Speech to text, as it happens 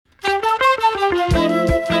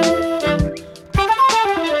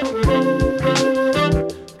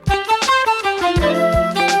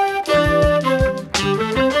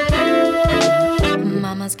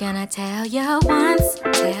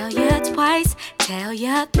tell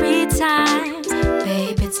you 3 times.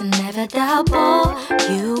 Babe, it's inevitable.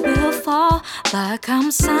 You will fall, but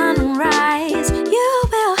come sunrise, you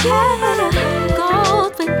will have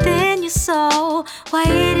gold within your soul.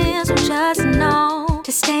 Waiting, so just know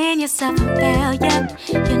to stay in yourself and fail. Yep,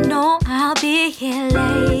 you know I'll be here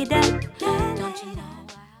later. Don't you know?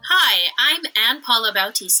 Hi, I'm Ann Paula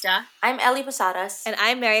Bautista. I'm Ellie Posadas. And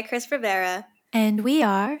I'm Mary Chris Rivera. And we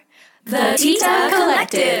are the Tita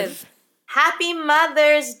Collective. Happy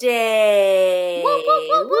Mother's Day! Woo, woo,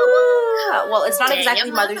 woo, woo, woo. Well, it's not Day exactly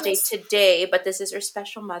of Mother's Day Mothers. today, but this is our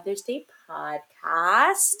special Mother's Day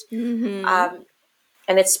podcast. Mm-hmm.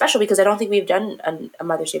 And it's special because I don't think we've done a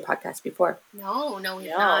Mother's Day podcast before. No, we've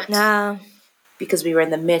not. No. Because we were in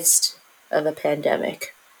the midst of a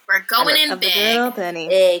pandemic. We're going in Of the big. little penny.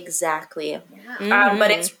 Exactly. Yeah.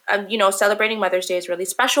 But it's, celebrating Mother's Day is really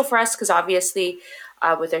special for us because obviously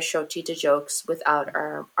with our show Tita Jokes, without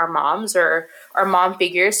our moms or our mom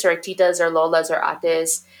figures, so our titas, our lolas, or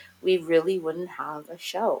ates, we really wouldn't have a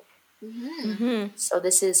show. Mm-hmm. So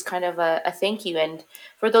this is kind of a thank you. And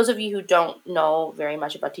for those of you who don't know very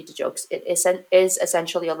much about Tita Jokes, it is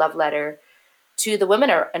essentially a love letter to the women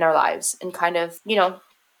in our lives and kind of,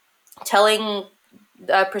 telling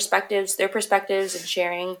their perspectives and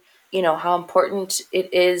sharing, how important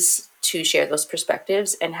it is to share those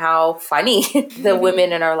perspectives and how funny the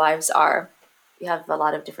women in our lives are. We have a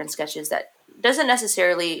lot of different sketches that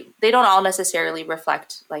they don't all necessarily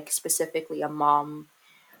reflect like specifically a mom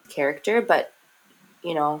character, but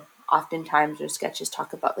oftentimes their sketches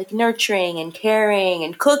talk about like nurturing and caring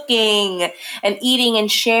and cooking and eating and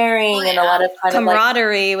sharing and a lot of kind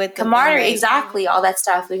camaraderie of like, with the camaraderie, family. exactly, all that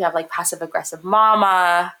stuff. We have like passive aggressive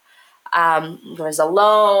mama, there's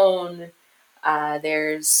alone,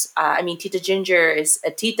 there's Tita Ginger is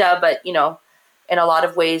a tita, but in a lot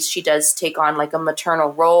of ways she does take on like a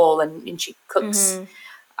maternal role and she cooks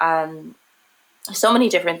so many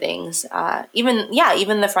different things, even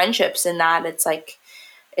the friendships in that it's like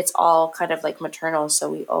it's all kind of like maternal, so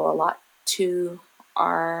we owe a lot to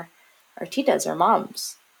our titas, our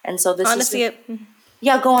moms. And so this honestly,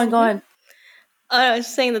 go on. I was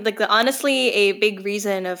just saying that honestly a big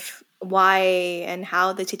reason of why and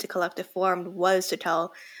how the Tita Collective formed was to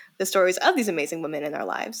tell the stories of these amazing women in our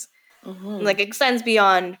lives. Mm-hmm. It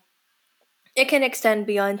can extend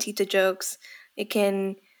beyond Tita Jokes. It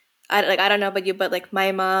can, I don't know about you, but like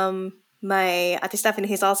my mom, my Ate Stephanie,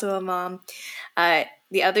 who's also a mom,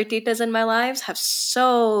 the other titas in my lives have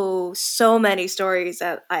so many stories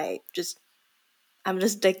that I'm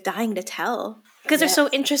just like dying to tell because they're so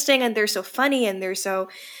interesting and they're so funny and they're so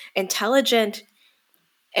intelligent.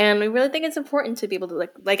 And we really think it's important to be able to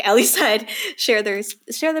like Ellie said, share their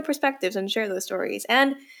perspectives and share those stories.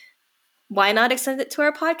 And why not extend it to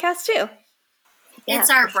our podcast too? It's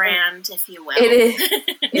our brand, if you will. It is,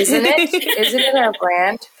 isn't it? Isn't it our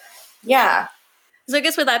brand? Yeah. So I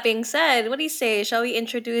guess with that being said, what do you say? Shall we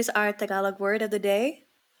introduce our Tagalog word of the day?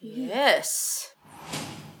 Yes.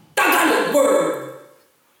 Tagalog word.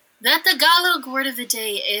 The Tagalog word of the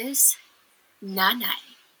day is nanay.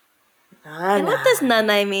 And what does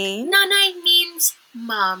nanay mean? Nanay means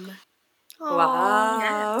mom.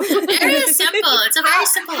 Wow. Very simple. It's a very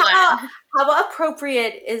simple one. How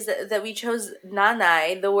appropriate is that we chose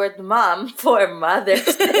nanay, the word mom, for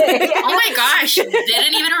Mother's Day? Oh my gosh,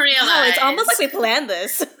 didn't even realize. Oh, it's almost like we planned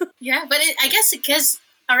this. Yeah, but I guess because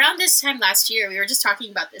around this time last year, we were just talking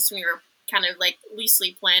about this when we were kind of like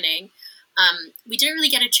loosely planning. We didn't really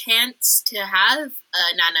get a chance to have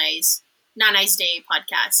a Nanay's Day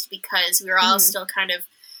podcast because we were all still kind of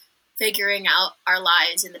figuring out our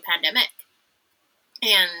lives in the pandemic.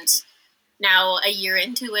 And now a year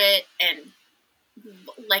into it, and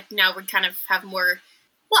like now we kind of have more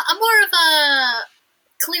of a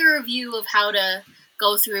clearer view of how to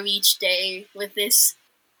go through each day with this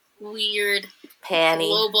weird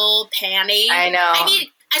global panny. I know. I mean,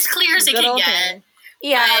 as clear as it can get. Panny.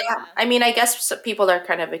 Yeah, I mean, I guess people are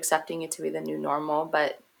kind of accepting it to be the new normal,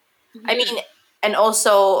 but I mean, and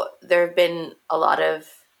also there have been a lot of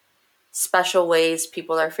special ways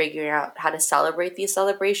people are figuring out how to celebrate these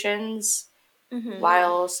celebrations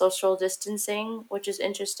while social distancing, which is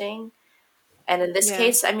interesting. And in this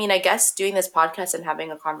case, I mean, I guess doing this podcast and having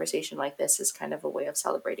a conversation like this is kind of a way of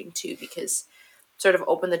celebrating too, because sort of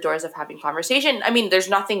open the doors of having conversation. I mean, there's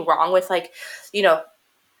nothing wrong with like,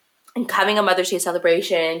 having a Mother's Day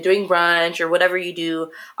celebration, doing brunch or whatever you do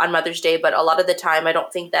on Mother's Day. But a lot of the time, I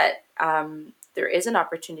don't think that there is an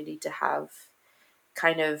opportunity to have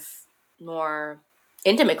kind of more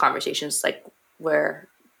intimate conversations like where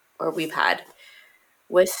we've had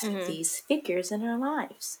with these figures in our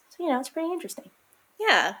lives. So, it's pretty interesting.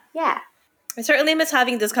 Yeah. Yeah. I certainly miss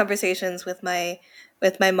having these conversations with my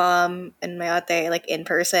mom and my ate like in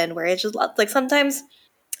person, where it's just like sometimes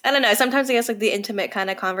I don't know. Sometimes I guess like the intimate kind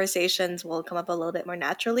of conversations will come up a little bit more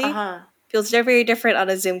naturally. Uh-huh. Feels very different on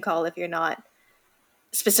a Zoom call if you're not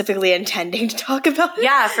specifically intending to talk about it.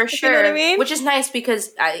 Yeah, for if sure. You know what I mean? Which is nice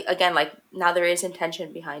because again, like now there is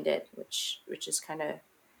intention behind it, which is kind of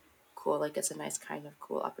cool. Like it's a nice kind of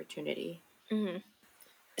cool opportunity. Mm-hmm.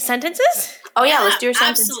 Sentences? Oh yeah, let's do your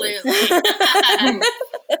sentences. Absolutely.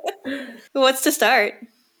 Who wants to start?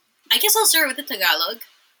 I guess I'll start with the Tagalog.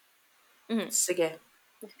 Sige.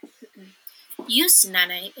 Use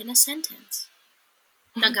nanay in a sentence.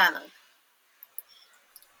 Tagalog.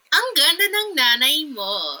 Ang ganda ng nanay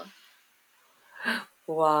mo.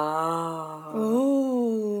 Wow.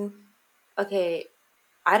 Ooh. Okay,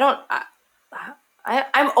 I'm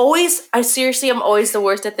always the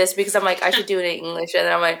worst at this because I'm like I should do it in English and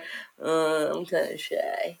then I'm like I'm kind of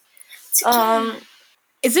shy.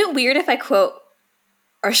 Is it weird if I quote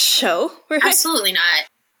our show? Right? Absolutely not.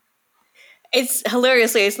 It's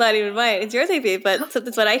hilariously, it's not even mine. It's yours, AP. But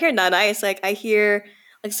sometimes when I hear nanay, it's like I hear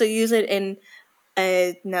like so use it in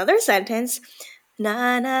another sentence.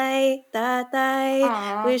 Nanay, tatay,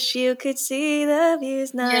 Aw. wish you could see the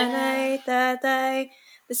views. Nanay, tatay,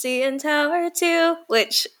 the CN Tower too.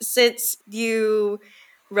 Which since you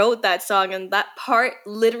wrote that song and that part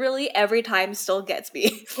literally every time still gets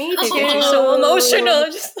me. Me It too. gets me so emotional.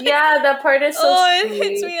 Just like, Yeah, that part is so it sweet.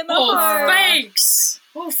 hits me in the Oh, heart. thanks.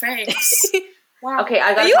 Oh, thanks. Wow. Okay,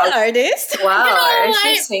 I Are got you an artist? Wow, You know, is she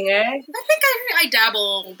a I- singer? I think I dabble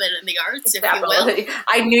a little bit in the arts, if Dabble. you will.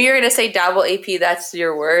 I knew you were gonna say dabble, AP. That's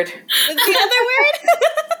your word. What's the other word?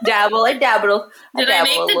 Dabble. I dabble. Did I dabble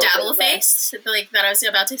make a the little dabble bit there. face? Like that I was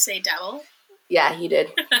about to say dabble? Yeah, he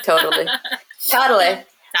did. Totally. Totally.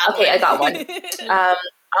 Dabble. Okay, I got one.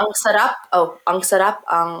 Ang sarap. Oh, ang sarap.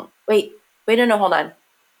 Wait, no, hold on.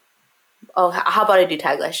 Oh, how about I do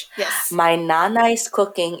Taglish? Yes. My nanay's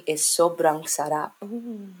cooking is sobrang sarap.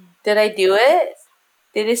 Did I do it?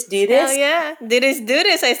 Did this do Hell this? yeah. Did this do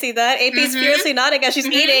this? I see that. AP's fiercely nodding as she's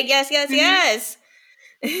eating. Yes, yes, yes.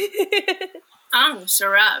 Ang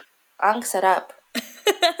sarap. Ang sarap.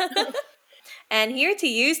 And here to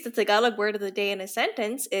use the Tagalog word of the day in a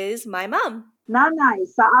sentence is my mom. Nanay,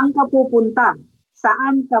 saan ka pupunta?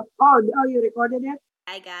 Saan ka... Oh, you recorded it?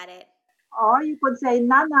 I got it. Or you could say,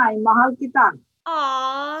 Nanay, mahal kita.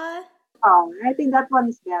 Aww. Oh, I think that one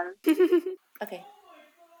is better. Okay.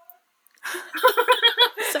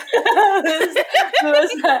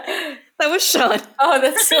 That was Sean. Oh,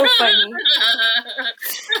 that's so funny.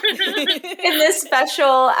 In this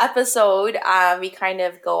special episode, we kind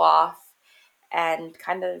of go off and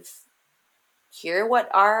kind of hear what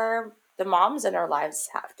the moms in our lives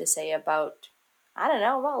have to say about, I don't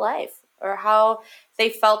know, about life or how they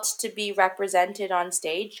felt to be represented on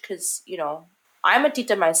stage. Because, you know, I'm a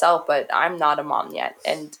tita myself, but I'm not a mom yet.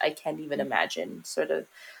 And I can't even imagine sort of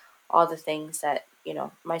all the things that, you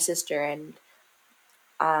know, my sister and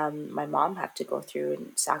my mom have to go through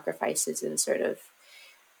and sacrifices and sort of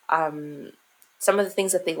some of the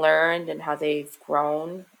things that they learned and how they've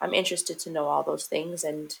grown. I'm interested to know all those things.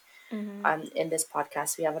 And in this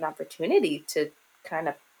podcast, we have an opportunity to kind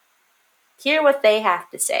of hear what they have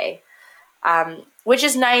to say, which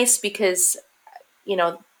is nice because, you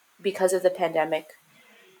know, because of the pandemic,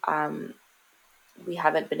 we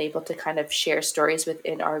haven't been able to kind of share stories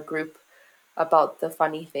within our group about the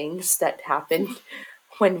funny things that happen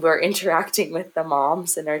when we're interacting with the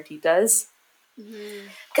moms and our titas.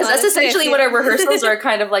 Because that's essentially what our rehearsals are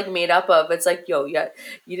kind of like made up of. It's like, yo, yeah,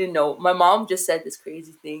 you didn't know. My mom just said this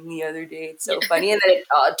crazy thing the other day. It's so funny. And then it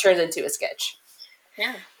turns into a sketch.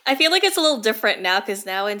 Yeah. I feel like it's a little different now because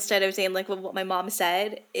now instead of saying like what my mom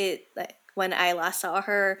said, it like when I last saw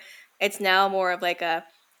her, it's now more of like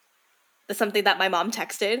something that my mom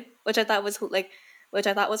texted, which I thought was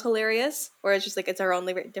hilarious, or it's just like it's our own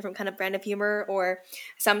like, different kind of brand of humor, or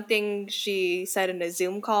something she said in a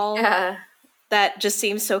Zoom call that just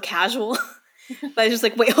seems so casual. But I was just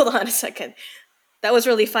like, wait, hold on a second. That was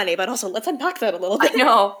really funny, but also let's unpack that a little bit. I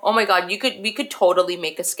know. Oh my god, we could totally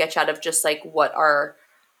make a sketch out of just like what our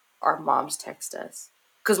moms text us.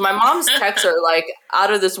 Because my mom's texts are like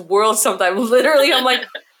out of this world sometimes. Literally, I'm like,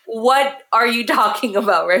 what are you talking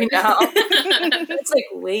about right now? It's like,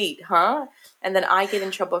 wait, huh? And then I get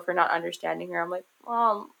in trouble for not understanding her. I'm like,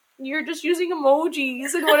 Mom, you're just using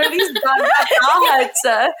emojis. And what are these dots?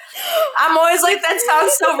 I'm always like, that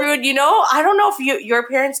sounds so rude. You know, I don't know if your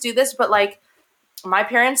parents do this, but like my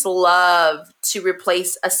parents love to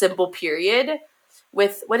replace a simple period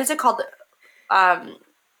with, what is it called?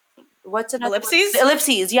 what's another one? Ellipses? The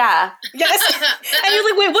ellipses, yeah. Yes. And you're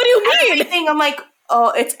like, wait, what do you mean? Everything, I'm like,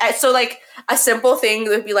 oh, it's so like a simple thing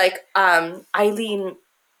would be like, Eileen,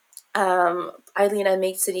 I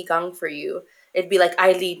made sinigang for you. It'd be like,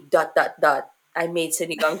 Eileen, ... I made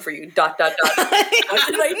sinigang for you, ... What did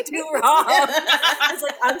I do wrong? I was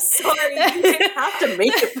like, I'm sorry, you didn't have to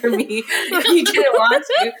make it for me if you didn't want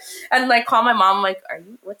to. And like, call my mom, like,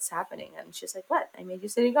 what's happening? And she's like, what? I made you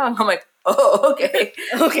sinigang. I'm like, oh, okay.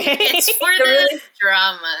 Okay. It's for So the really-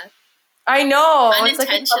 drama. I know. It's like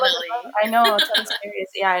Unintentionally. I know. It sounds serious.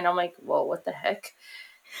 Yeah, and I'm like, whoa, what the heck?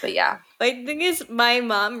 But yeah. My thing is, my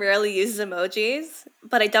mom rarely uses emojis,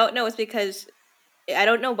 but I don't know. I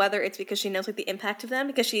don't know whether it's because she knows like the impact of them,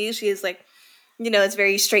 because she usually is like, it's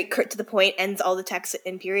very straight, curt to the point, ends all the texts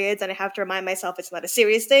in periods, and I have to remind myself it's not a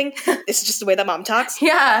serious thing. This is just the way that mom talks.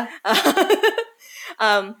 Yeah.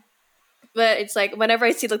 But it's like whenever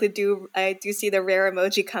I see like I do see the rare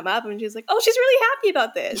emoji come up, and she's like, "Oh, she's really happy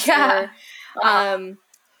about this." Yeah. Or,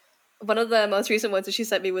 one of the most recent ones that she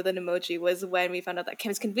sent me with an emoji was when we found out that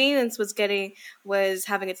Kim's Convenience was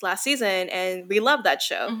having its last season, and we loved that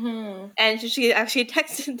show. Mm-hmm. And she actually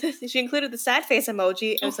texted this. She included the sad face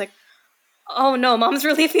emoji. It was like, "Oh no, mom's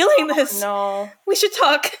really feeling this. No. We should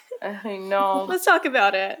talk. I know. Let's talk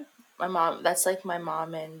about it." My mom, that's like my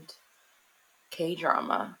mom and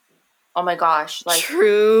K-drama. Oh my gosh. Like,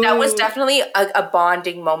 True. that was definitely a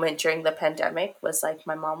bonding moment during the pandemic. Was like,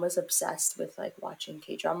 my mom was obsessed with like watching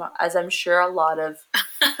K-drama, as I'm sure a lot of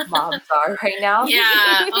moms are right now.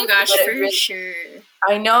 Yeah. Oh gosh, But it for really- sure.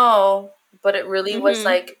 I know, but it really was Mhm.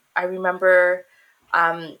 like, I remember,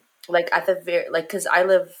 like at the very, like, cause I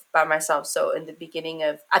live by myself. So in the beginning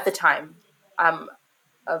of, at the time,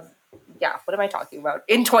 what am I talking about?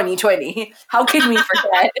 In 2020, how can we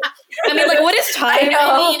forget? I mean, like, what is time? I know.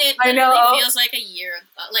 I mean, it I know. literally feels like a year.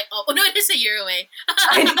 No, it is a year away.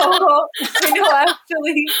 I know,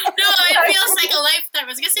 actually. No, it feels like a lifetime. I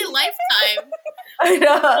was gonna say lifetime. I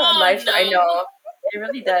know. Oh, I no. know. It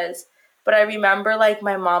really does. But I remember like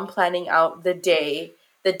my mom planning out the days,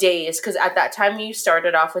 because at that time we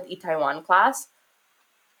started off with Itaewon class.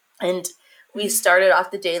 And we started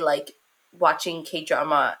off the day like watching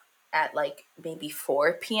K-drama at like maybe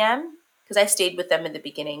 4 p.m. because I stayed with them in the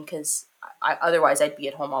beginning because otherwise I'd be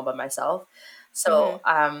at home all by myself. So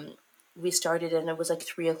we started and it was like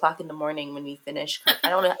 3 o'clock in the morning when we finished. I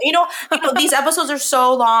don't know. You know, these episodes are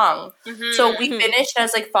so long. Mhm. So we finished and I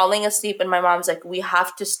was like falling asleep and my mom's like, we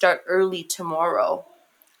have to start early tomorrow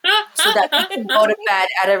so that we can go to bed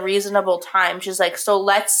at a reasonable time. She's like, so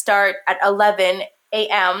let's start at 11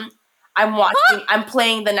 a.m. I'm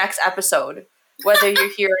playing the next episode, whether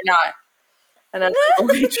you're here or not. And I'm like, oh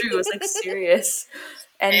my true. It was like serious.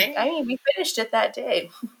 And Okay. I mean, we finished it that day.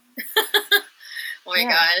 Oh my Yeah.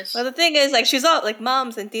 gosh. Well, the thing is, like, she's all like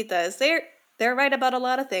moms and titas. They're right about a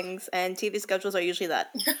lot of things, and TV schedules are usually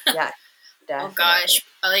that. Yeah. Oh Definitely. gosh.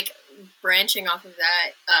 Like branching off of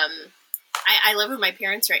that, I live with my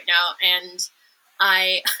parents right now, and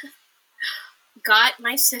I got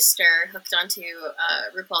my sister hooked onto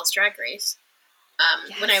RuPaul's Drag Race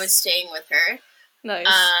when I was staying with her. Nice.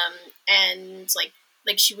 And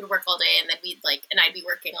like she would work all day, and then I'd be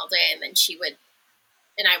working all day, and then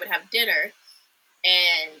I would have dinner,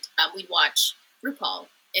 and we'd watch RuPaul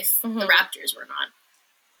if the Raptors were on.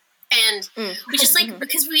 And we just like,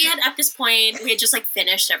 because we had at this point, we had just like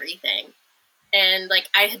finished everything. And like,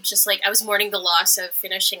 I was mourning the loss of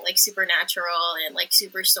finishing like Supernatural and like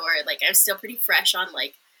Superstore. Like I was still pretty fresh on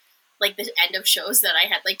like the end of shows that I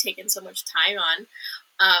had like taken so much time on.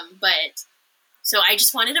 But so I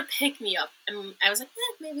just wanted to pick me up, and I was like,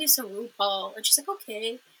 maybe it's a RuPaul. And she's like,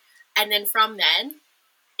 okay. And then from then,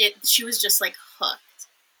 she was just like hooked.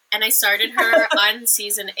 And I started her on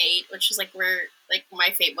season 8, which was like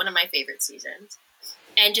one of my favorite seasons.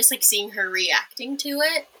 And just like seeing her reacting to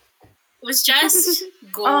it was just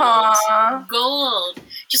gold. Aww. Gold.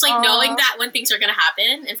 Just like knowing that when things are gonna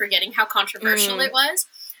happen and forgetting how controversial it was,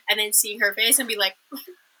 and then seeing her face and be like,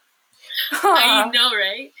 I know,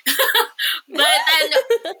 right? But then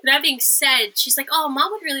that being said, she's like, oh,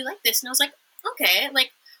 mom would really like this. And I was like, okay,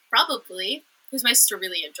 like probably, because my sister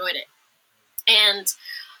really enjoyed it. And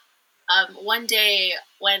one day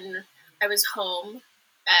when I was home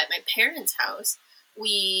at my parents' house,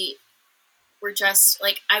 we were just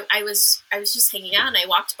like, I was just hanging out, and I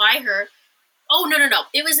walked by her. Oh, no.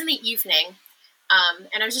 It was in the evening.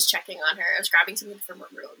 And I was just checking on her. I was grabbing something from her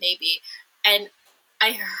room, maybe. And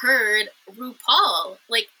I heard RuPaul,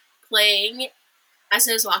 like, playing as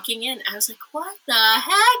I was walking in, I was like, "What the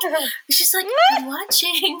heck?" She's like, "I'm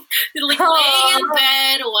watching, like laying in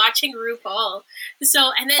bed watching RuPaul."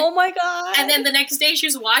 So Oh my god. and then the next day she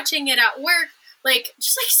was watching it at work, like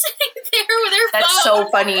just like sitting there with her That's phone. so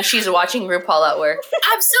funny. She's watching RuPaul at work.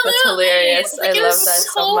 Absolutely, That's hilarious. Like, I it love was that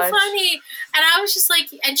so much. funny, and I was just like,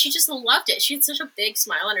 and she just loved it. She had such a big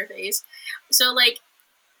smile on her face. So like,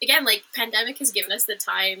 again, like pandemic has given us the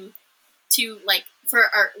time to like for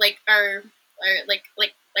our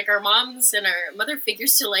our moms and our mother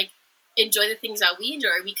figures to like enjoy the things that we enjoy.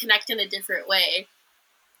 We connect in a different way,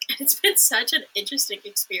 and it's been such an interesting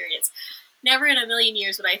experience. Never in a million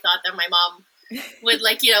years would I thought that my mom would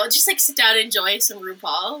like, you know, just like sit down and enjoy some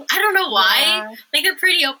RuPaul. I don't know why. Yeah. Like they're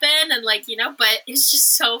pretty open and like, you know, but it's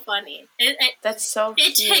just so funny. That's so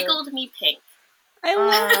It cute. tickled me pink. I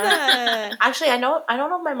love that. Actually, I don't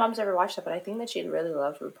know if my mom's ever watched that, but I think that she'd really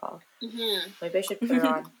love RuPaul. Mm-hmm. Maybe I should put her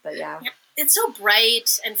on. But yeah. It's so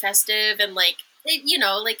bright and festive and like you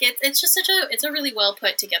know, like it's just it's a really well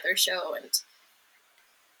put together show and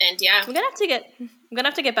yeah. I'm gonna have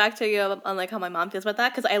to get back to you on like how my mom feels about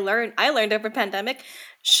that, because I learned over pandemic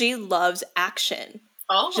she loves action.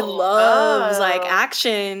 Oh, She loves like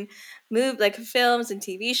action, like films and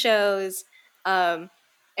TV shows.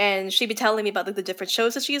 And she'd be telling me about like the different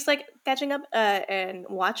shows that she's like catching up and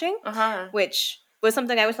watching, which was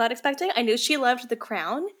something I was not expecting. I knew she loved The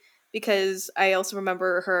Crown because I also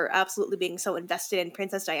remember her absolutely being so invested in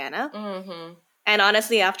Princess Diana. Mm-hmm. And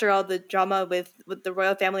honestly, after all the drama with the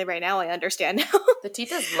royal family right now, I understand now. The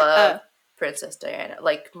Titas love Princess Diana.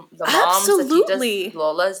 Like the moms, absolutely. the Titas,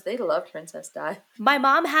 Lolas, they love Princess Di. My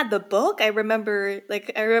mom had the book. I remember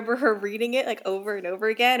her reading it like over and over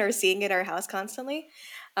again or seeing it in our house constantly.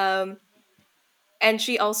 And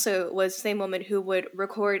she also was the same woman who would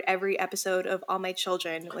record every episode of All My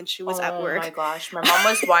Children when she was at work. Oh my gosh. My mom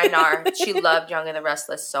was YNR. She loved Young and the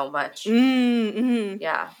Restless so much. Mm-hmm.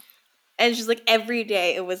 Yeah. And she's like, every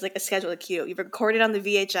day it was like a schedule. Like, you record it on the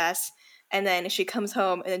VHS, and then she comes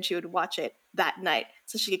home and then she would watch it that night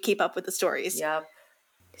so she could keep up with the stories. Yep.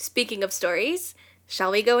 Speaking of stories,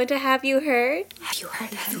 shall we go into Have You Heard? Have you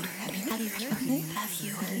heard?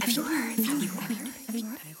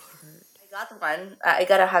 I got one. I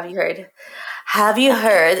gotta have you heard. Have you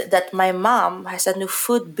heard that my mom has a new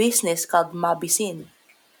food business called Mabisin,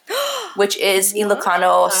 which is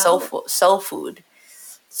Ilocano soul food.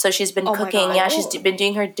 So she's been cooking. Yeah, she's been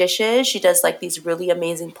doing her dishes. She does like these really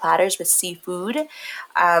amazing platters with seafood.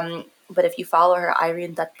 But if you follow her,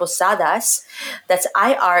 Irene.Posadas, that's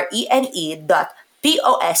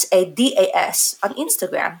IRENE.POSADAS on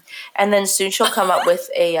Instagram, and then soon she'll come up with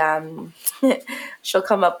an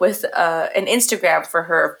Instagram for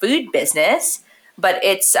her food business. But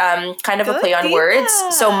it's kind of a play on words.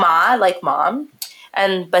 So ma, like mom,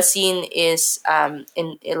 and basin is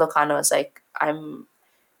in Ilocano is like I'm.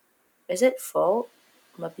 Is it full?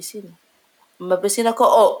 Mabisin. Mabisin ako.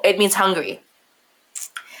 Oh, it means hungry.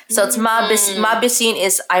 So it's mabisin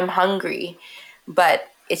is I'm hungry, but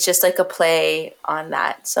it's just like a play on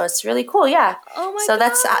that. So it's really cool. Yeah. Oh my so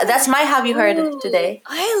god. that's my Have You Heard today.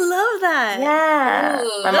 I love that. Yeah.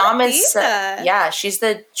 Ooh, my mom is Tita. she's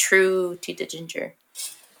the true Tita Ginger.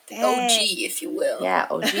 The OG, if you will. Yeah,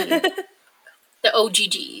 OG. The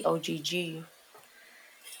OGG. OGG.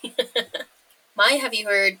 My Have You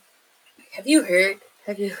Heard? Have you heard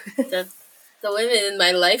Have you? that the women in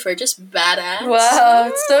my life are just badass? Wow,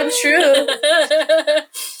 it's so true.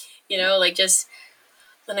 You know, like just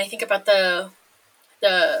when I think about the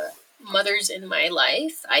mothers in my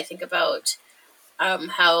life, I think about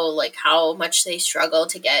how much they struggle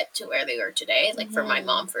to get to where they are today. Like for my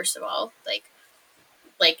mom, first of all, like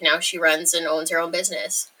now she runs and owns her own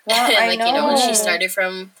business. Well, And I like you know, when she know. started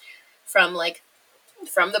from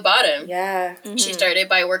the bottom. Yeah. She started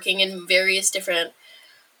by working in various different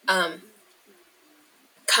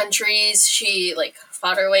countries. She like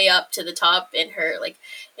fought her way up to the top in her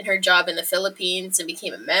job in the Philippines and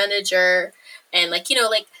became a manager, and like you know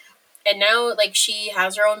like and now like she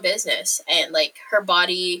has her own business, and like her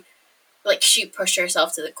body, like she pushed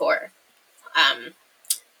herself to the core,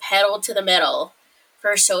 pedal to the metal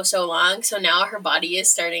for so long. So now her body is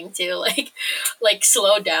starting to like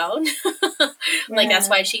slow down. Like that's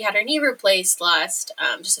why she had her knee replaced last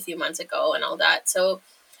just a few months ago and all that. So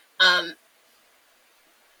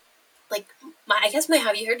like I guess my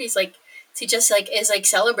Have You Heard is like to just like is like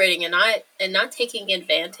celebrating and not taking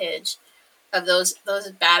advantage of those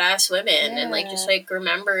badass women, and like just like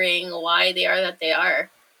remembering why they are that they are,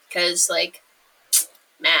 because like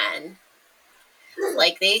man,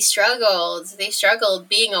 like they struggled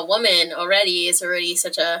being a woman already is already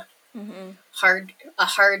such a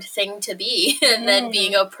hard thing to be. And then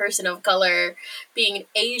being a person of color, being an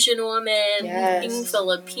Asian woman, being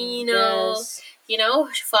Filipino, Yes. you know,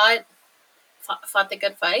 fought the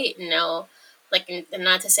good fight. And now, like, and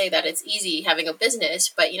not to say that it's easy having a business,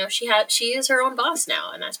 but you know, she is her own boss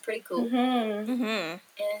now, and that's pretty cool. And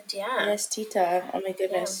yeah, Yes, Tita. Oh my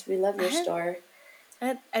goodness, we love your store.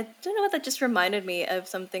 I don't know what that just reminded me of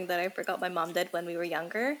something that I forgot my mom did when we were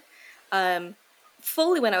younger.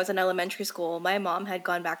 Fully when I was in elementary school, my mom had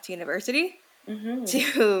gone back to university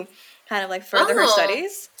to kind of like further her Oh.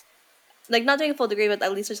 studies. Like not doing a full degree, but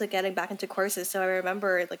at least just like getting back into courses. So I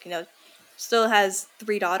remember like, you know, still has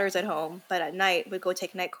 3 daughters at home, but at night would go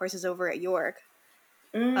take night courses over at York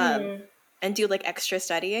and do like extra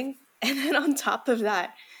studying. And then on top of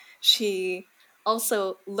that, she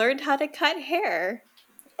also learned how to cut hair.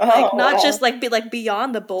 Like not just like be like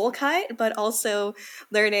beyond the bowl cut, but also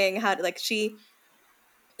learning how to like she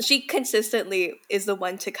consistently is the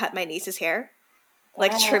one to cut my niece's hair,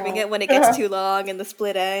 like trimming it when it gets too long and the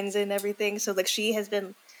split ends and everything. So like she has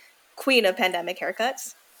been queen of pandemic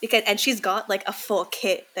haircuts and she's got like a full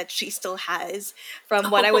kit that she still has from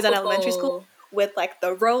when I was in elementary school with like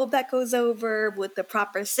the robe that goes over with the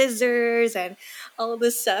proper scissors and all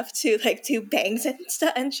this stuff to like do bangs and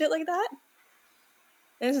stuff and shit like that.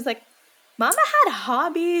 And it's just like, Mama had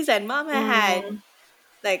hobbies and Mama had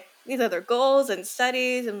like these other goals and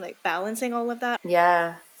studies and like balancing all of that.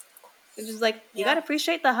 Yeah. It's just like, you gotta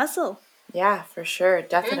appreciate the hustle. Yeah, for sure.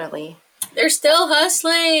 Definitely. they're still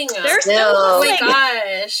hustling. They're still Oh my hustling.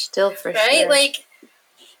 gosh. Still for Right? sure. Like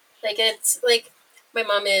it's like my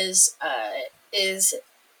mom is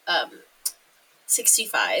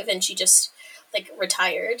 65 and she just like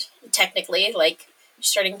retired technically, like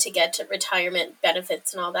starting to get to retirement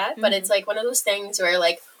benefits and all that. But it's like one of those things where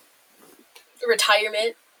like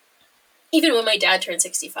retirement, even when my dad turns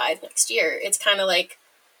 65 next year, it's kind of like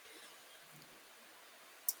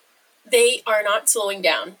they are not slowing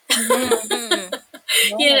down.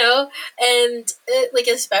 You know, and like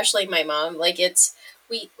especially my mom, like it's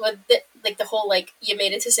like the whole like you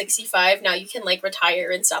made it to 65, now you can like retire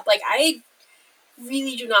and stuff. Like I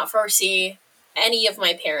really do not foresee any of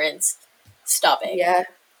my parents stopping. Yeah.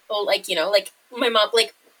 Oh, like you know, like my mom,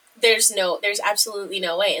 like there's absolutely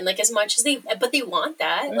no way. And like as much as they want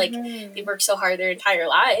that, like they work so hard their entire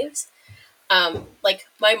lives. Like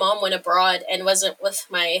my mom went abroad and wasn't with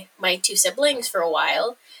my 2 siblings for a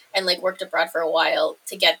while and like worked abroad for a while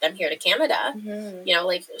to get them here to Canada. You know,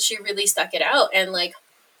 like she really stuck it out and like,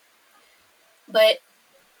 but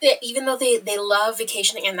even though they love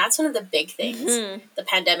vacationing, and that's one of the big things the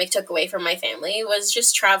pandemic took away from my family was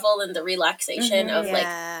just travel and the relaxation of like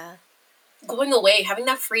going away, having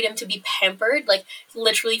that freedom to be pampered, like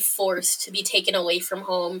literally forced to be taken away from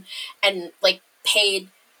home and like paid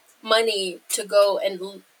money to go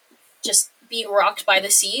and just be rocked by the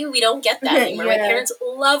sea. We don't get that anymore. My parents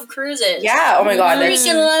love cruises. Yeah. Oh my God.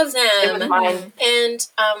 Freaking love Same with them. mine. And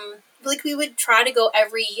like we would try to go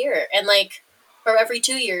every year and like or every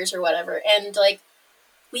 2 years or whatever. And like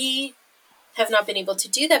we have not been able to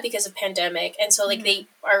do that because of pandemic. And so like they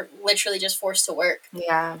are literally just forced to work.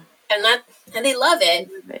 Yeah. And they love it,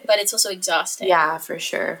 but it's also exhausting. Yeah, for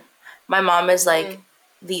sure. My mom is like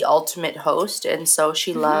the ultimate host, and so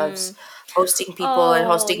she loves hosting people and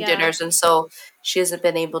hosting dinners, and so she hasn't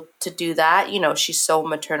been able to do that. You know, she's so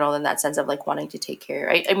maternal in that sense of like wanting to take care.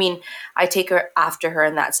 I mean, I take her after her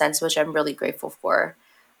in that sense, which I'm really grateful for.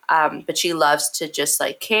 But she loves to just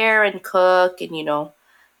like care and cook, and you know,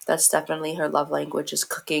 that's definitely her love language is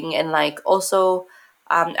cooking, and like also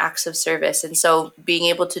acts of service. And so being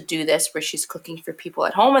able to do this where she's cooking for people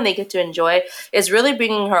at home and they get to enjoy is really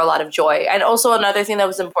bringing her a lot of joy. And also another thing that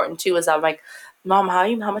was important too is I'm like, Mom,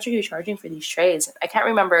 how much are you charging for these trays? I can't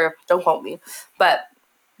remember, don't quote me, but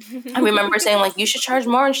I remember saying like, you should charge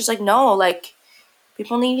more. And she's like, no, like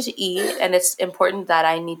people need to eat and it's important that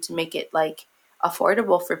I need to make it like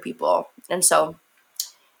affordable for people. And so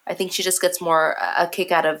I think she just gets more a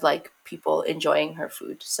kick out of like people enjoying her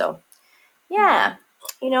food. So yeah.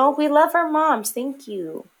 You know, we love our moms. Thank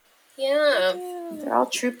you. Yeah. They're all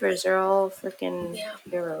troopers. They're all freaking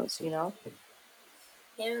heroes, you know?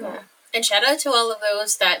 Yeah. And shout out to all of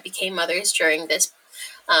those that became mothers during this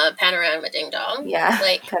Panorama Ding Dong. Yeah.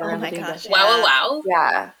 Like, Oh my gosh. wow.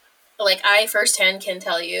 Yeah. Like, I firsthand can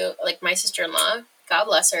tell you, like, my sister-in-law, God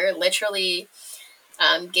bless her, literally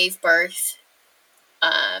gave birth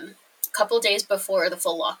couple days before the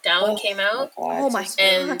full lockdown came out. Oh my god.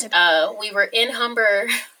 And we were in Humber.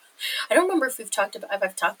 I don't remember if I've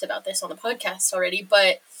talked about this on the podcast already,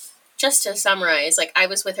 but just to summarize, like I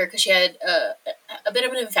was with her because she had a bit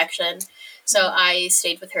of an infection. So I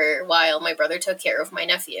stayed with her while my brother took care of my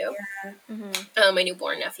nephew, my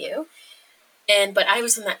newborn nephew. But I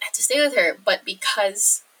was the one that had to stay with her. But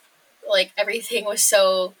because like everything was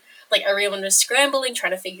so like everyone was scrambling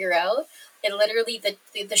trying to figure out, it literally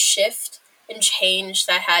the shift and change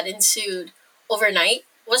that had ensued overnight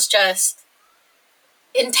was just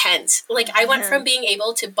intense. Like I went from being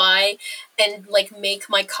able to buy and like make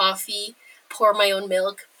my coffee, pour my own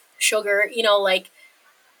milk, sugar, like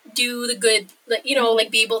do the good, like like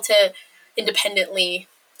be able to independently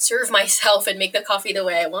serve myself and make the coffee the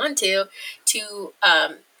way I want to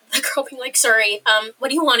the girl being like, sorry, what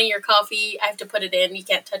do you want in your coffee? I have to put it in. You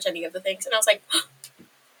can't touch any of the things. And I was like,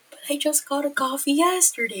 but I just got a coffee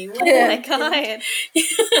yesterday. What Oh my god.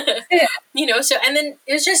 So, and then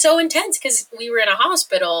it was just so intense because we were in a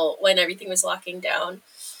hospital when everything was locking down.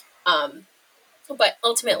 But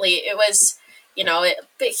ultimately it was, a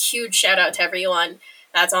big, huge shout out to everyone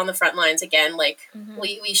that's on the front lines again. Like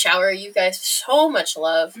we shower you guys with so much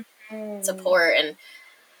love, support, and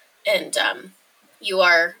you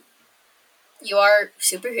are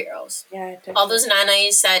superheroes. Yeah, All those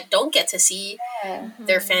nanais that don't get to see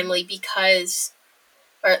their family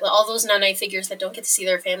or all those nanai figures that don't get to see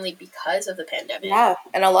their family because of the pandemic. Yeah,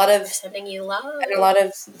 and a lot of Sending you love.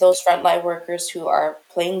 those frontline workers who are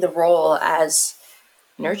playing the role as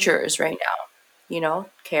nurturers right now,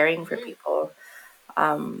 caring for people.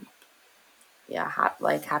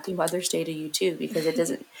 Happy Mother's Day to you too, because it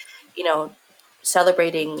doesn't,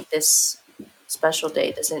 celebrating this special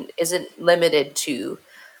day isn't limited to,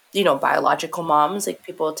 biological moms. Like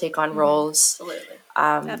people take on roles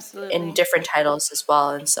Absolutely. in different titles as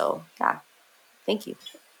well. And so, yeah, thank you.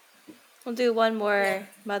 We'll do one more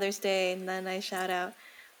Mother's Day and then I shout out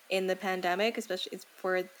in the pandemic, especially it's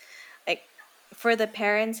for the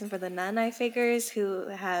parents and for the nanai figures who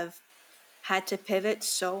have had to pivot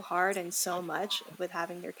so hard and so much with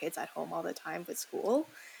having their kids at home all the time with school.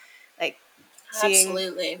 Like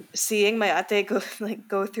seeing my ate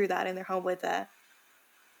go through that in their home with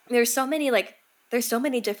there's so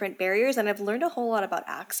many different barriers, and I've learned a whole lot about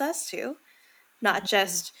access too. Not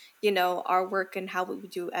just, our work and how we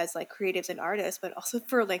do as like creatives and artists, but also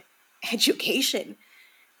for like education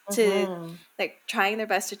to like trying their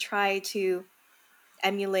best to try to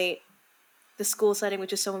emulate the school setting,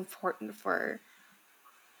 which is so important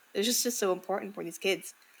it's just so important for these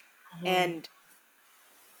kids. And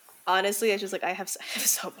honestly, it's just like I have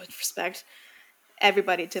so much respect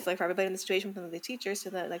everybody for everybody in the situation, from the teachers to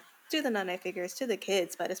the nanai figures to the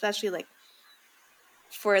kids, but especially like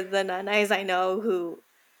for the nanais I know who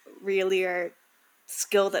really are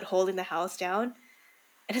skilled at holding the house down,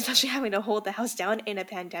 and especially having to hold the house down in a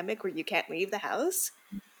pandemic where you can't leave the house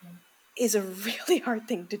is a really hard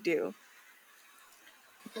thing to do.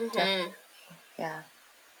 Yeah.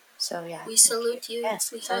 So yeah, we salute you.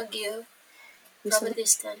 Yes, we exactly. hug you from a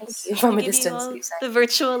distance. From a Give you distance, all exactly. the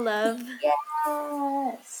virtual love.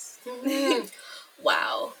 Yes.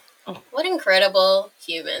 Wow. What incredible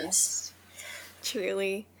humans.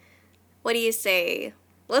 Truly. What do you say?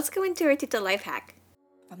 Let's go into our Tita life hack.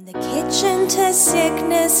 From the kitchen to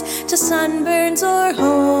sickness to sunburns or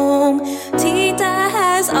home, Tita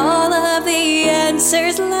has all of the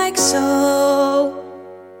answers like so.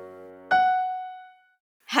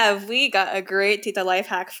 Have we got a great Tita life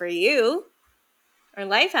hack for you? Our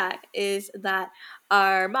life hack is that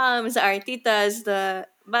our moms, our titas, the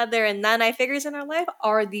mother and nanai figures in our life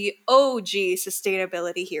are the OG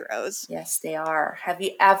sustainability heroes. Yes, they are. Have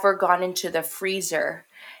you ever gone into the freezer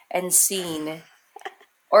and seen,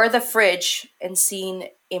 or the fridge and seen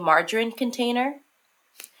a margarine container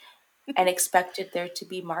and expected there to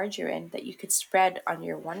be margarine that you could spread on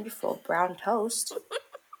your wonderful brown toast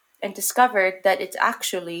and discovered that it's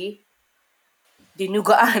actually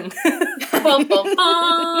dinuguan Bum, bum,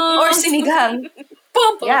 bum. or sinigang?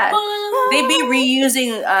 Bum, bum, Yeah, bum. they'd be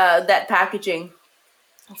reusing that packaging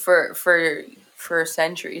for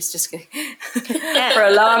centuries. Just kidding. For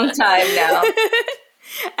a long time now.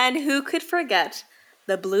 And who could forget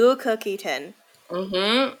the blue cookie tin?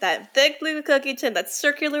 That thick blue cookie tin, that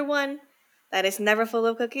circular one, that is never full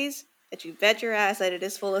of cookies, that you bet your ass that it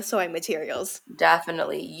is full of soy materials.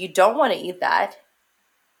 Definitely, you don't want to eat that.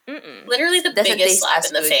 Literally the Doesn't biggest taste slap as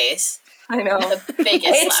in the good. face. I know. The biggest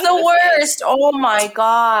It's slap in the the face. worst. Oh my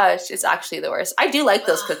gosh, it's actually the worst. I do like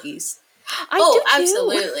those cookies. I do too.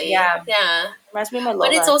 Absolutely. Yeah. Yeah. Reminds me of my Lola.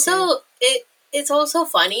 But it's also too. it's also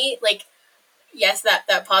funny, like yes,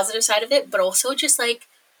 that positive side of it, but also just like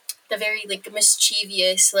the very like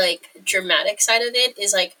mischievous, like dramatic side of it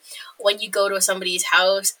is like when you go to somebody's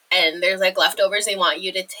house and there's like leftovers, they want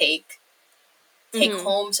you to take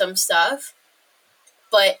home some stuff,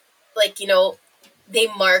 but like, they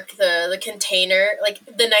mark the container, like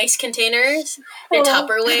the nice containers and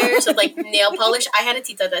Tupperwares with like nail polish. I had a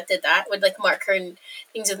tita that did that, would like mark her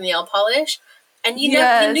things with nail polish. And you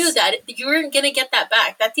knew that you weren't going to get that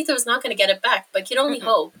back. That tita was not going to get it back, but you'd only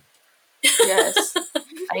hope. Yes.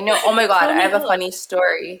 I know. Oh my God, I have a funny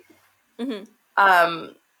story.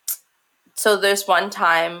 So there's one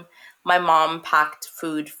time my mom packed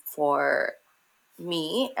food for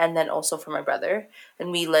me and then also for my brother,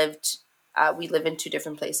 and we live in two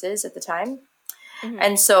different places at the time.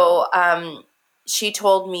 And so she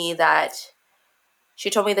told me that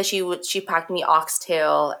she packed me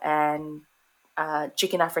oxtail and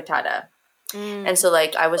chicken afritada. And so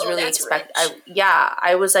like I was really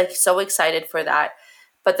I was like so excited for that.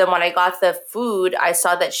 But then when I got the food, I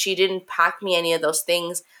saw that she didn't pack me any of those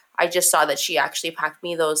things. I just saw that she actually packed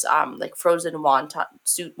me those like frozen wonton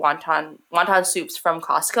soups from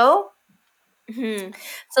Costco. So I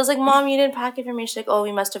was like, Mom, you didn't pack it for me. She's like, oh,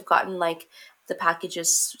 we must have gotten like the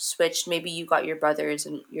packages switched. Maybe you got your brother's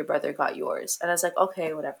and your brother got yours. And I was like,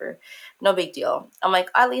 okay, whatever. No big deal. I'm like,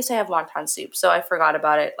 at least I have wonton soup. So I forgot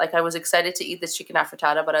about it. Like I was excited to eat this chicken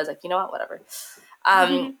afritada, but I was like, you know what, whatever.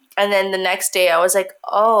 And then the next day I was like,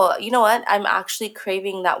 oh, you know what? I'm actually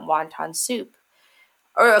craving that wonton soup.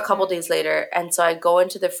 Or a couple days later. And so I go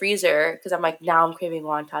into the freezer because I'm like, now I'm craving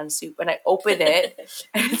wonton soup. And I open it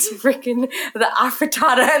and it's freaking the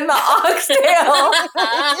afritada and the oxtail.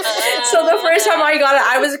 So the first time I got it,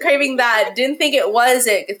 I was craving that. Didn't think it was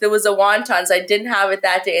it. If it was a wonton, so I didn't have it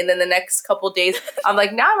that day. And then the next couple days, I'm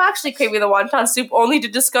like, now I'm actually craving the wonton soup, only to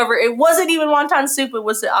discover it wasn't even wonton soup. It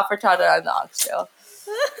was the afritada and the oxtail.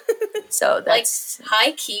 So that's like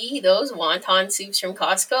high key, those wonton soups from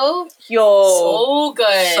Costco. So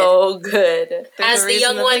good. As the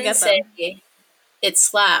young ones say, it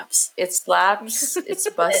slaps. It slaps. It's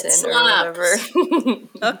bussin'. It slaps. Or whatever.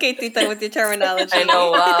 Okay, Tita, with your terminology. I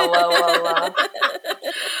know. Wow.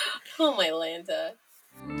 Oh my Lanta.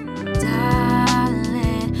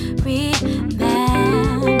 Darling,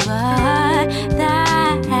 remember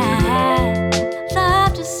that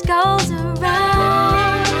love just goes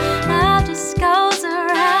around. Love just goes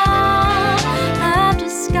around. Love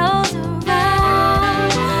just goes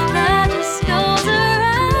around. Love just goes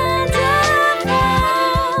around and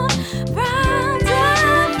round, round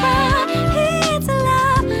and round. It's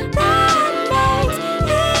love that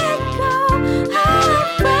makes it go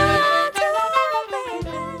around,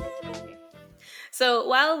 baby. So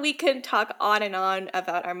while we can talk on and on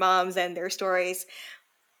about our moms and their stories,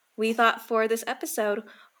 we thought for this episode,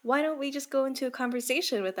 why don't we just go into a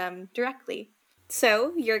conversation with them directly?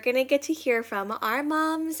 So you're going to get to hear from our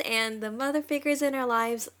moms and the mother figures in our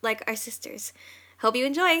lives like our sisters. Hope you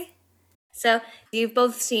enjoy. So you've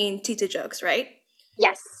both seen Tita jokes, right?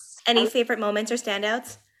 Yes. Any favorite moments or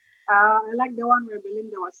standouts? I like the one where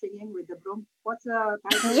Belinda was singing with the broom. What's the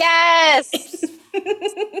title? Yes.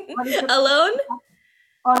 What is it? Alone?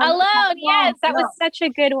 Alone. Yes, that was such a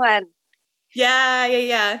good one.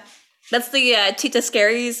 Yeah. That's the Tita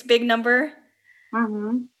Scaries big number.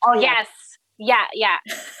 Mm-hmm. Oh, yeah. Yes. Yeah.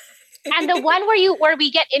 And the one where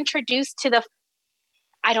we get introduced to the,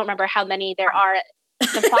 I don't remember how many there are. The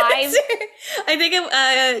 5. I think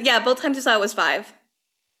both times you saw it was 5.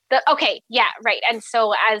 Okay, yeah, right. And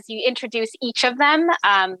so as you introduce each of them,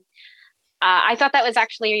 I thought that was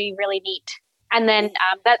actually really neat. And then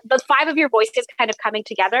the 5 of your voices kind of coming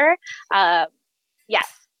together, yes,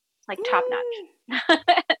 like top notch.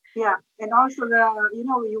 Yeah, and also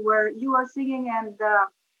you were singing and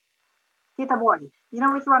Tita Boy. You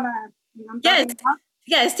know which one I'm talking about?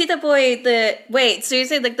 Yes, Tita Boy. So you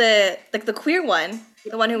say like the queer one,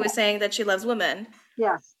 the one who was saying that she loves women.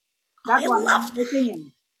 Yes, that one. The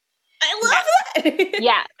singing. I love that.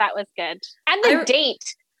 Yeah, that was good. And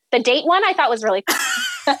the date one I thought was really cool.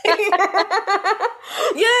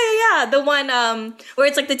 Yeah. The one where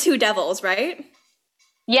it's like the 2 devils, right?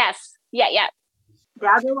 Yes. Yeah. The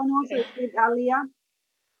other one also is with Alia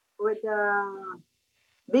with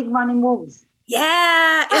Big Money Moves.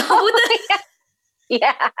 Yeah.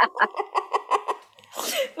 Yeah.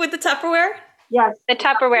 With the Tupperware? Yes. The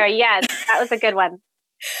Tupperware, yes. That was a good one.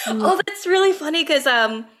 Oh, that's really funny because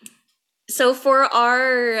so for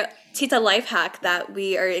our Tita life hack that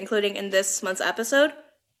we are including in this month's episode,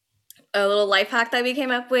 a little life hack that we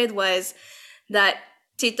came up with was that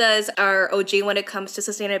Titas are OG when it comes to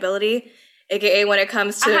sustainability, aka when it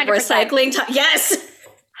comes to 100%. recycling. Yes.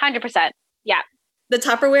 100%. Yeah. The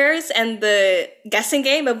Tupperwares and the guessing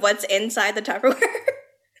game of what's inside the Tupperware.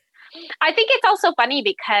 I think it's also funny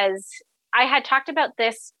because I had talked about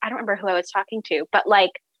this, I don't remember who I was talking to, but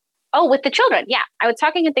like Oh, with the children, yeah. I was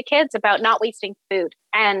talking with the kids about not wasting food,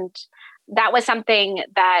 and that was something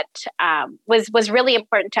that was really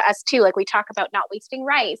important to us too. Like we talk about not wasting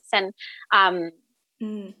rice um,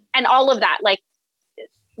 and all of that. Like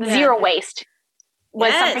zero waste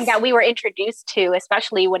was something that we were introduced to,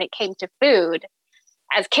 especially when it came to food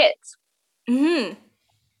as kids. Mm-hmm.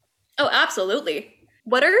 Oh, absolutely.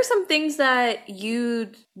 What are some things that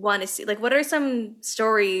you'd want to see? Like, what are some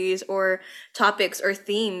stories or topics or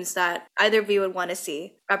themes that either of you would want to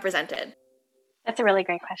see represented? That's a really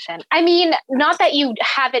great question. I mean, not that you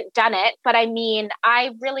haven't done it, but I mean, I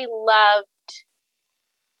really loved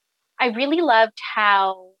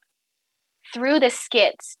how through the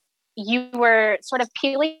skits you were sort of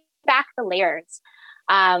peeling back the layers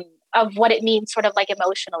of what it means, sort of like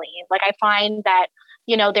emotionally. Like I find that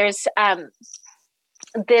there's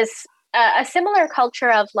this a similar culture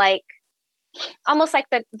of like almost like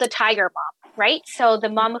the tiger mom, right? So the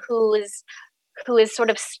mom who is sort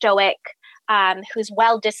of stoic, who's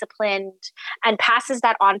well disciplined, and passes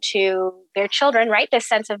that on to their children, right? This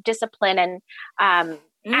sense of discipline and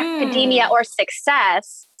academia or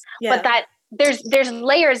success, but that there's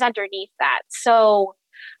layers underneath that. So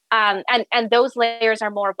and those layers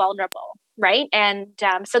are more vulnerable, right? And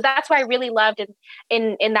so that's why I really loved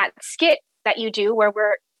in that skit that you do, where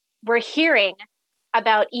we're hearing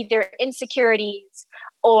about either insecurities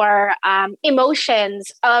or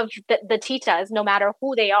emotions of the titas, no matter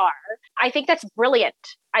who they are. I think that's brilliant.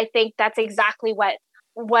 I think that's exactly what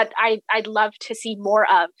I'd love to see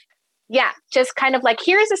more of. Yeah, just kind of like,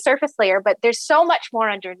 here's a surface layer, but there's so much more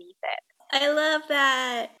underneath it. I love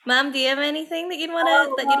that. Mom, do you have anything that you'd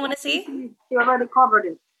want to see? You already covered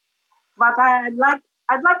it, but I'd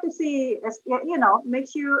like to see,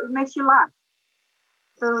 makes you laugh,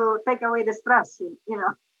 to take away the stress.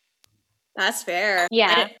 That's fair.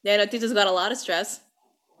 Yeah. No, teachers got a lot of stress.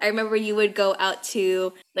 I remember you would go out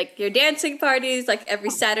to like your dancing parties like every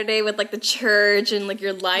Saturday with like the church and like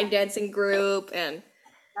your line dancing group, and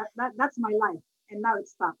that's my life, and now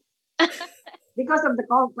it's stopped because of the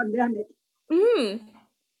COVID pandemic.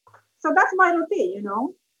 So that's my routine,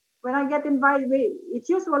 When I get invited, it's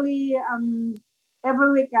usually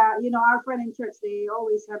every week. Our friend in church, they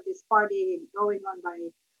always have this party going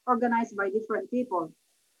on organized by different people,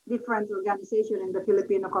 different organization in the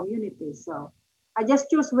Filipino community. So I just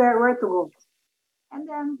choose where to go, and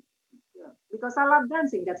then because I love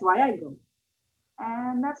dancing, that's why I go,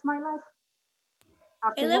 and that's my life.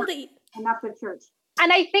 After work and after church.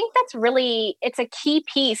 And I think that's really, it's a key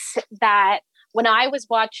piece that when I was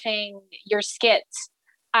watching your skits,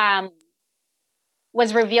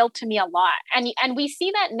 was revealed to me a lot. And we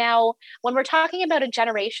see that now when we're talking about a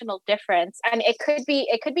generational difference, and it could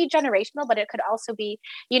be generational, but it could also be,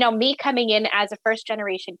 me coming in as a first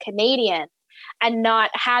generation Canadian and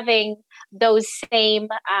not having those same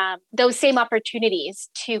opportunities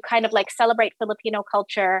to kind of like celebrate Filipino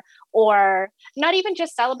culture, or not even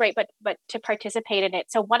just celebrate, but to participate in it.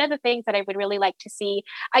 So one of the things that I would really like to see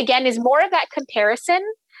again is more of that comparison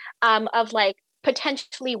of like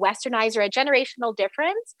potentially westernized or a generational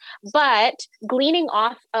difference, but gleaning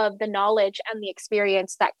off of the knowledge and the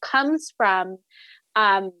experience that comes from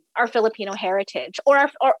our Filipino heritage or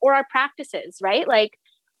our practices, right? Like,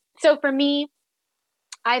 so for me,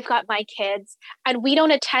 I've got my kids and we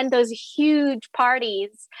don't attend those huge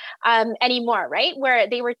parties anymore, right? Where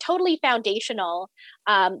they were totally foundational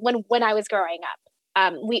when I was growing up.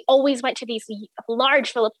 We always went to these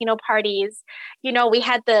large Filipino parties. We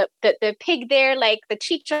had the pig there, like the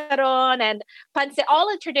chicharron and pancit,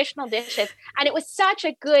 all the traditional dishes. And it was such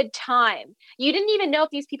a good time. You didn't even know if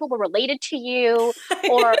these people were related to you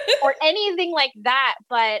or anything like that.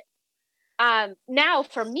 But now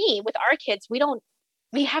for me, with our kids,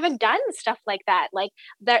 we haven't done stuff like that. Like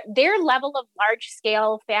their level of large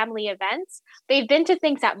scale family events, they've been to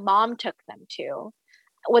things that mom took them to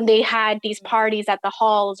when they had these parties at the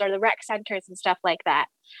halls or the rec centers and stuff like that.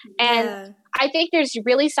 And I think there's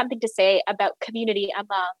really something to say about community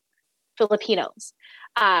among Filipinos.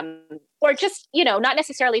 Or just, not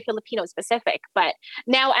necessarily Filipino specific, but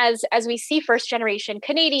now as we see first generation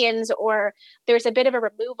Canadians, or there's a bit of a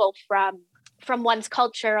removal from one's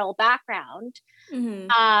cultural background,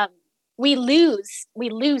 we lose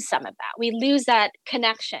some of that. We lose that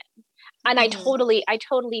connection. And I totally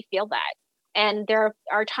feel that. And there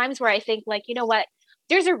are times where I think like, you know what,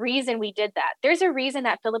 there's a reason we did that. There's a reason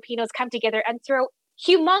that Filipinos come together and throw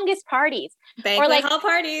humongous parties. Banquet hall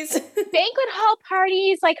parties. Banquet hall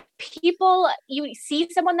parties. Like people, you see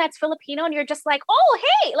someone that's Filipino and you're just like, oh,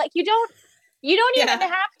 hey, like you don't even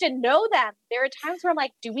have to know them. There are times where I'm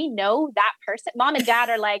like, do we know that person? Mom and dad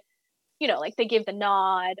are like, like they give the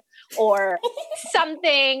nod or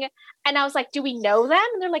something. And I was like, do we know them?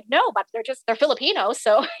 And they're like, no, but they're Filipino.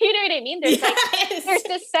 So you know what I mean? There's there's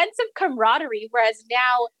this sense of camaraderie, whereas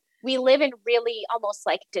now we live in really almost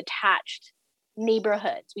like detached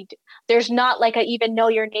neighborhoods. There's not like a even know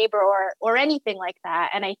your neighbor or anything like that.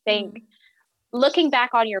 And I think looking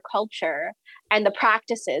back on your culture and the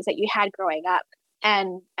practices that you had growing up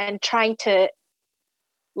and trying to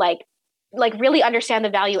like really understand the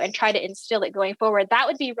value and try to instill it going forward, that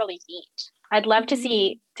would be really neat. I'd love to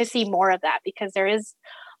see more of that, because there's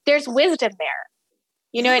wisdom there.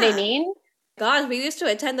 You know what I mean? God, we used to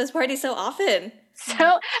attend this party so often.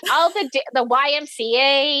 So all the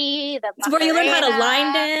YMCA, it's where you learn how to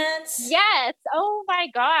line dance. Yes. Oh my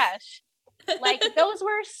gosh. Like those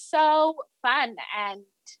were so fun. And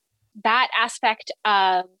that aspect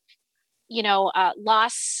of,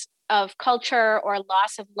 loss of culture or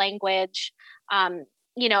loss of language,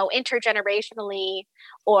 intergenerationally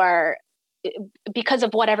or because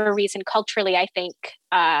of whatever reason culturally, I think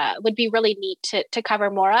would be really neat to cover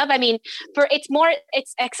more of. I mean,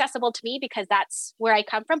 it's accessible to me because that's where I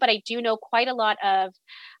come from, but I do know quite a lot of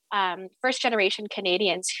first generation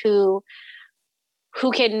Canadians who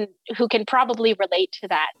can probably relate to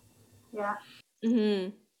that. Yeah.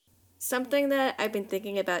 Mm-hmm. Something that I've been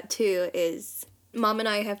thinking about too is Mom and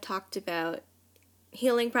I have talked about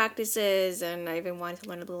healing practices, and I even wanted to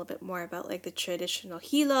learn a little bit more about like the traditional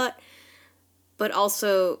hilot, but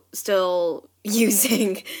also still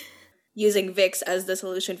using Vicks as the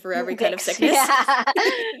solution for every kind of sickness. Yeah.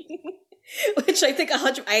 Which I think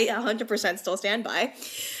 100% still stand by.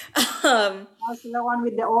 Also the one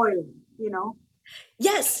with the oil,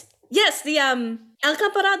 Yes, the El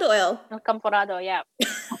Camporado oil. El Camporado, yeah.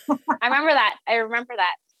 I remember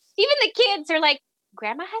that. Even the kids are like,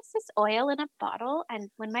 Grandma has this oil in a bottle, and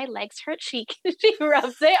when my legs hurt, she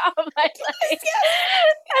rubs it on my legs. And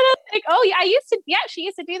I was like, oh yeah, she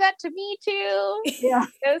used to do that to me too. Yeah.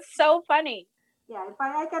 It was so funny. Yeah, if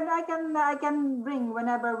I can bring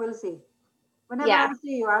whenever we'll see. Whenever I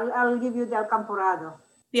see you, I'll give you the El Camporado.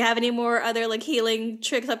 Do you have any more other like healing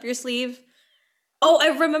tricks up your sleeve? Oh, I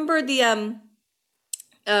remember the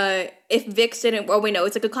if Vicks didn't. Oh wait, no,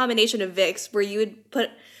 it's like a combination of Vicks where you would put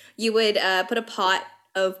a pot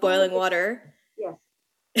of boiling water.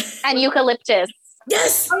 Yes. And eucalyptus.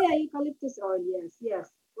 Yes. Oh yeah, eucalyptus oil.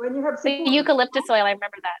 Yes. When you have eucalyptus oil, I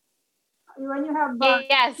remember that. When you have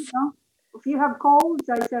yes. If you have colds,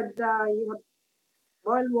 I said you have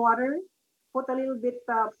boiled water, put a little bit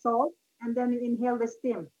of salt, and then you inhale the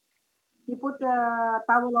steam. You put a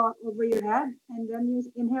towel over your head, and then you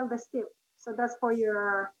inhale the steam. So that's for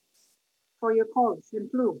your colds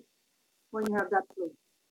and flu, when you have that flu.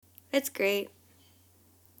 That's great.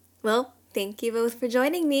 Well, thank you both for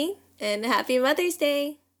joining me, and happy Mother's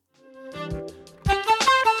Day.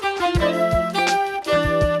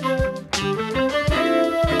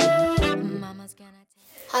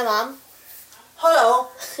 Hi, Mom. Hello.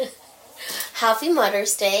 Happy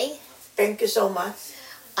Mother's Day. Thank you so much.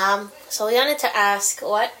 So we wanted to ask,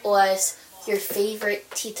 what was your favorite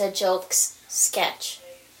Tita Jokes sketch?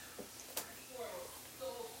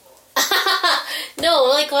 No,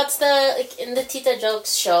 like what's in the Tita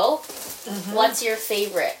Jokes show? Mm-hmm. What's your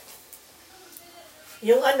favorite?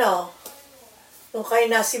 Yung kay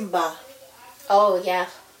Nasimba. Oh yeah.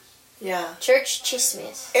 Yeah. Church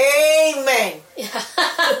Chismis. Amen.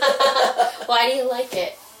 Why do you like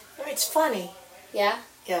it? It's funny. Yeah?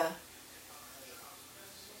 Yeah.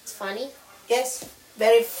 It's funny? Yes,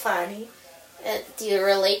 very funny. Do you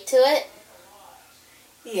relate to it?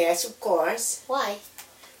 Yes, of course. Why?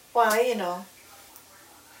 Why,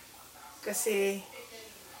 Kasi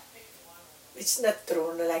it's not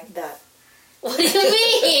true like that. What do you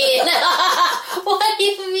mean? What do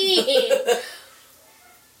you mean?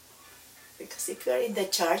 Because if you're in the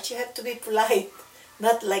church, you have to be polite.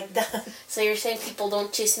 Not like that. So you're saying people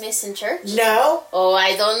don't chismis in church? No. Oh,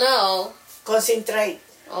 I don't know. Concentrate.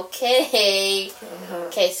 Okay. Uh-huh.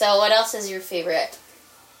 Okay, so what else is your favorite?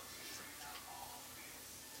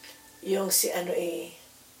 Yung si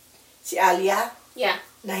Alia. Yeah.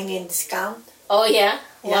 Nahingin discount. Oh, yeah?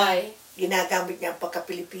 Yeah. Why? Ginagamit niya ang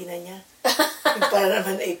pagka-Pilipina niya. Yung para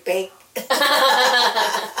naman ay fake.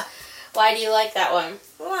 Why do you like that one?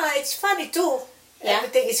 Well, it's funny too. Yeah?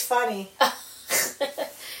 Everything is funny.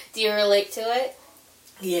 Do you relate to it?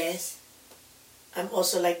 Yes. I'm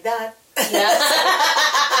also like that. Yeah.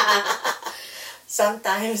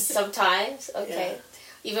 Sometimes. Sometimes? Okay. Yeah.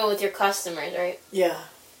 Even with your customers, right? Yeah.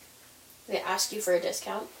 They ask you for a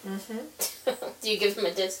discount? Mm-hmm. Do you give them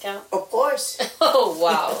a discount? Of course. Oh,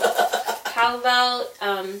 wow. How about,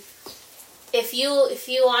 if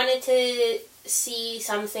you wanted to see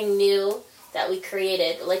something new that we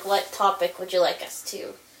created, like what topic would you like us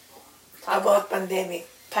to talk About pandemic.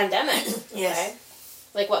 Pandemic. Yes. Okay.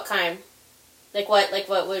 Like what kind? Like what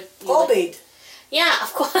would you COVID. Yeah,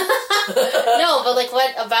 of course. No, but like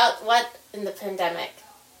what in the pandemic?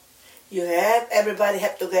 Everybody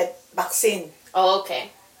have to get vaccine. Oh,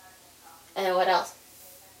 okay. And then what else?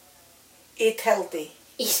 Eat healthy.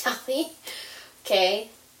 Eat healthy. Okay.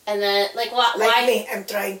 And then like what? Like why? me, I'm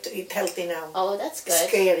trying to eat healthy now. Oh, that's good.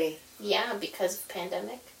 Scary. Yeah, because of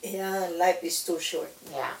pandemic. Yeah, life is too short.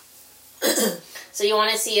 Yeah. So you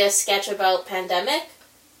want to see a sketch about pandemic?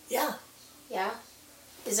 Yeah. Yeah.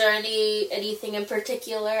 Is there anything in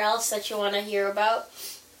particular else that you want to hear about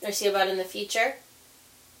or see about in the future?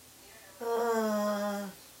 I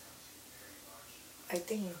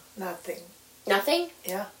think nothing. Nothing?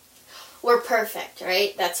 Yeah. We're perfect,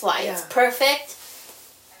 right? That's why it's Yeah. perfect.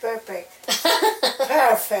 Perfect.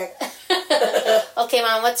 Perfect. Okay,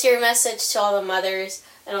 Mom, what's your message to all the mothers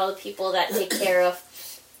and all the people that take care of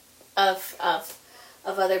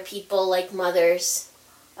other people like mothers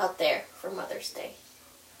out there for Mother's Day?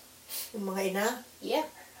 Yung mga ina, Yeah.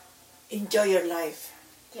 enjoy your life.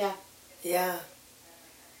 Yeah. Yeah.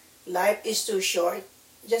 Life is too short.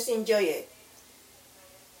 Just enjoy it.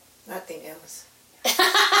 Nothing else.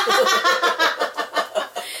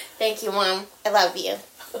 Thank you, Mom. I love you.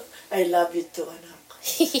 I love you too, anak.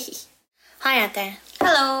 Hi, Ate.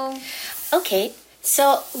 Hello. Okay,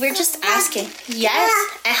 so we're just asking. Yes.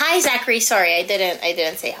 And hi, Zachary. Sorry, I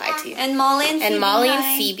didn't say hi to you. And Molly and Phoebe. And Molly and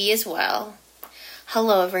hi. Phoebe as well.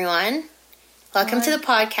 Hello, everyone. Welcome to the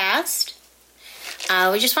podcast.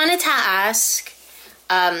 We just wanted to ask,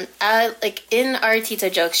 like in our Tita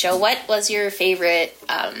Jokes show, what was your favorite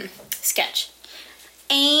sketch?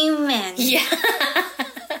 Amen. Yeah.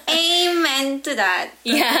 Amen to that.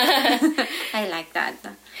 Yeah. I like that.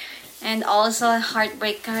 And also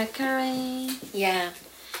Heartbreak Kare. Yeah.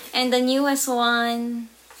 And the newest one,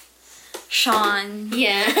 Sean.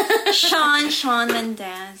 Yeah. Sean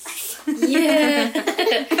Mendez. Yeah.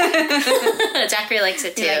 Zachary likes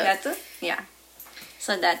it too. You like that too? Yeah.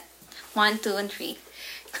 So that 1, 2, and 3.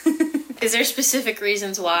 Is there specific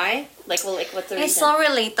reasons why? Like what's the reason? It's so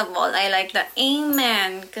relatable. I like the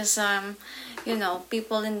amen because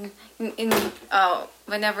people in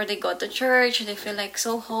whenever they go to church, they feel like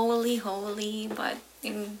so holy, but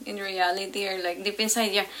in reality, they're like deep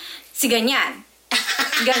inside, yeah, si ganyan,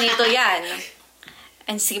 ganito yan,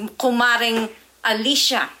 and si kumaring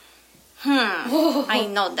Alicia, I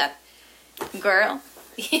know that girl,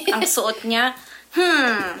 ang suot niya,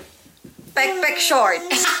 pek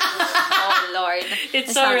shorts. Oh Lord,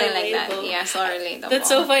 It's so something like that. relatable. Yeah, so relatable. That's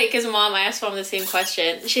so funny because Mom, I asked Mom the same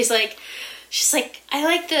question. She's like, I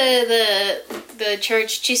like the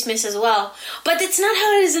church chismis as well, but it's not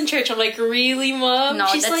how it is in church. I'm like, really, Mom? No,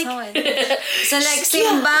 She's that's like, how it is. So like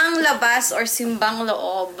simbang labas or simbang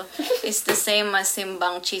loob is the same as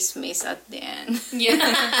simbang chismis at the end.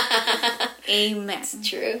 Yeah. Amen.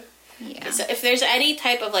 True. Yeah. So if there's any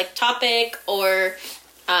type of like topic or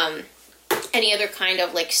any other kind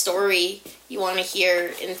of like story you want to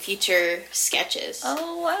hear in future sketches.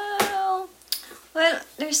 Oh wow. Well,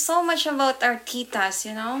 there's so much about our titas,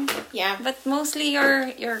 Yeah. But mostly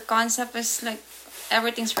your concept is like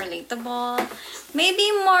everything's relatable.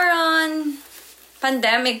 Maybe more on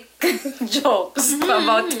pandemic jokes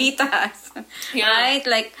about titas. Yeah. Right?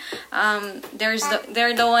 Like they're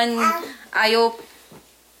the one ayaw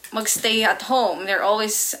magstay at home. They're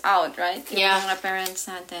always out, right? Yeah. Yung mga parents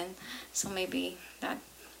natin. So maybe that.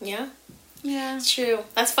 Yeah. Yeah. It's true.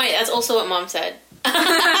 That's funny. That's also what Mom said.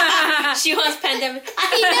 She wants pandemic.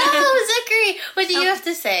 I know, Zachary. What do you have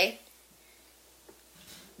to say?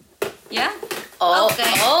 Yeah. Oh,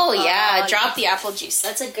 Okay. oh yeah. Oh, Drop the apple juice.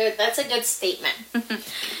 That's a good statement.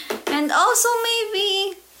 And also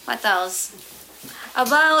maybe what else?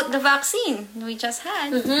 About the vaccine we just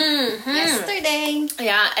had yesterday.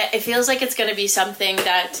 Yeah, it feels like it's gonna be something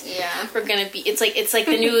that Yeah. we're gonna be. It's like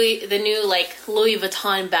the new like Louis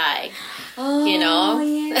Vuitton bag. Oh, yeah.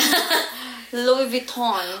 Louis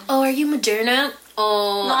Vuitton. Oh, are you Moderna?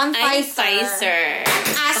 Oh, No, I'm Pfizer.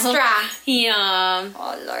 Pfizer. Astra. Yeah.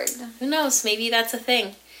 Oh Lord. Who knows? Maybe that's a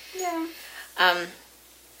thing. Yeah.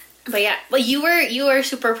 But yeah, well, you were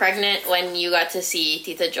super pregnant when you got to see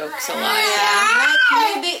Tita Jokes a lot. Yeah,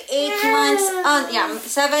 like maybe 8 months.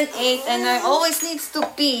 7, 8, and I always needs to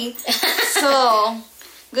pee. So,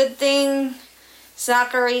 good thing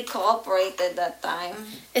Zachary cooperated that time.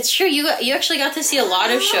 It's true. You actually got to see a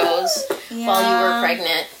lot of shows while you were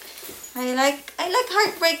pregnant. I like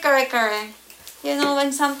Heartbreak Kare Kare.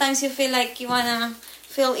 When sometimes you feel like you wanna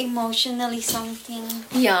feel emotionally something.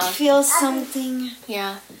 Yeah. Feel something.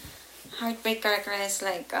 Yeah. Heartbreak Cracker is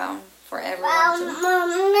like for everyone to...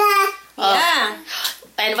 Yeah.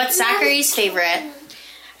 And what's Zachary's favorite?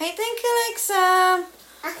 I think he likes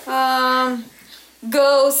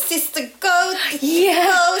Ghost, Sister Ghost. Yeah.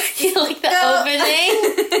 Ghost, You like the Go. opening?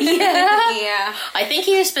 Yeah. Yeah. I think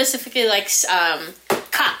he specifically likes ka.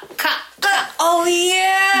 Oh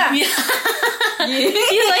yeah. Yeah.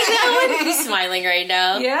 You like that one? He's smiling right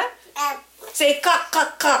now. Yeah. Say ka.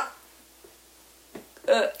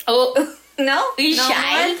 Oh, No. he's No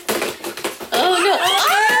shy. one? Oh no.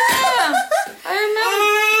 I don't know.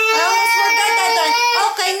 I almost forgot that one.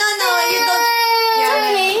 Okay, no, you don't.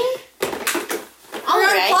 Okay. All We're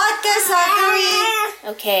on right. podcast,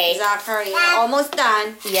 Zachary. Okay. Zachary, we're almost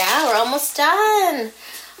done. Yeah, we're almost done.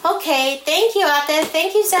 Okay, thank you, Ate.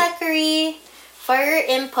 Thank you, Zachary, for your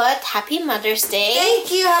input. Happy Mother's Day.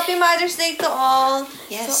 Thank you. Happy Mother's Day to all.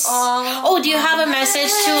 Yes. To all. Oh, do you have a message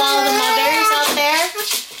to all the mothers out there?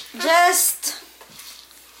 Just,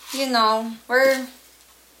 we're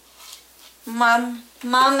mom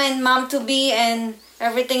and mom to be and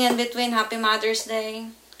everything in between. Happy Mother's Day.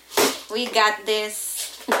 We got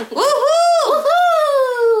this. Woohoo!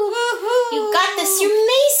 Woohoo! Woohoo! You got this. You're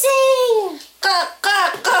amazing.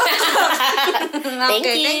 Thank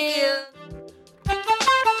you. Thank you.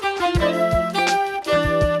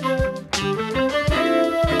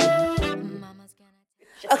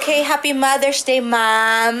 Okay, happy Mother's Day,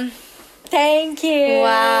 Mom. Thank you.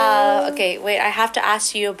 Wow. Okay, wait, I have to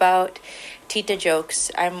ask you about Tita jokes.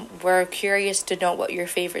 We're curious to know what your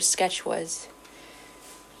favorite sketch was.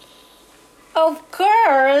 Of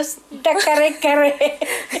course, the kare.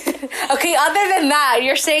 Okay, other than that,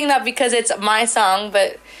 you're saying that because it's my song,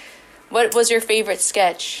 but what was your favorite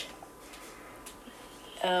sketch?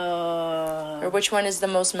 Or which one is the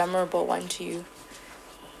most memorable one to you?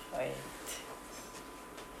 Wait.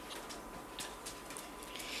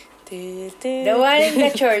 The The one in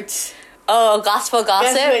the church. Oh, gospel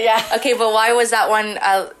gossip. Gospel, yeah. Okay, but why was that one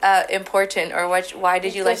important, or why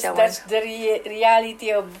did you like that one? That's the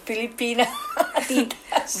reality of Filipina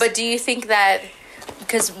titas. But do you think that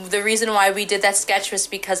because the reason why we did that sketch was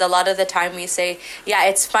because a lot of the time we say, yeah,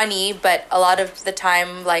 it's funny, but a lot of the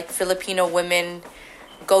time, like, Filipino women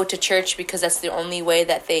go to church because that's the only way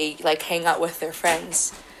that they, like, hang out with their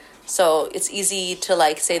friends. So it's easy to,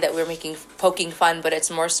 like, say that we're poking fun, but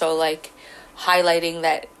it's more so, like, highlighting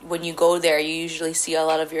that when you go there, you usually see a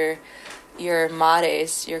lot of your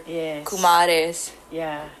mares, your Yes. kumares.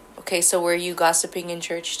 Yeah. Okay, so were you gossiping in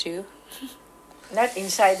church too? Not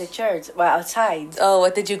inside the church, but outside. Oh,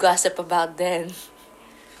 what did you gossip about then?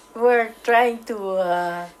 We're trying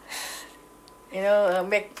to,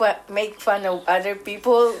 make fun of other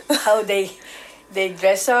people, how they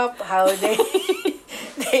dress up, how they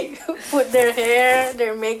they put their hair,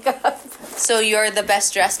 their makeup. So you're the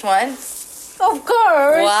best dressed one? Of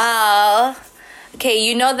course. Wow. Okay,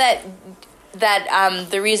 you know that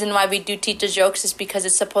the reason why we do tita jokes is because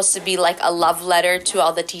it's supposed to be like a love letter to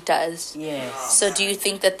all the titas. Yes. So do you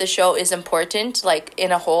think that the show is important, like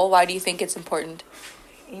in a whole? Why do you think it's important?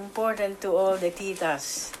 Important to all the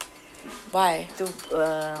titas. Why?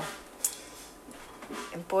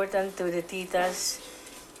 Important to the titas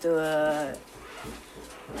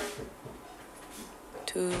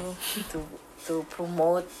to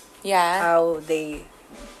promote how they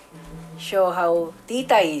show how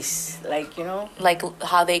tita is, like, like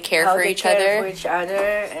how they care how for they each care other. for each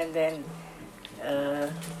other, and then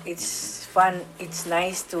it's fun. It's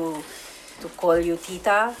nice to call you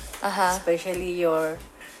tita, especially your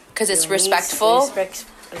because it's your niece. respectful.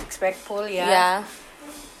 Respectful, yeah. Yeah.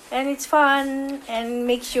 And it's fun and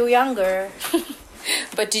makes you younger.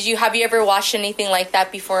 But have you ever watched anything like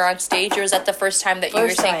that before on stage, or is that the first time that you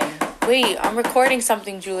were saying? Wait, I'm recording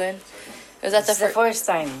something, Julian. Was that the first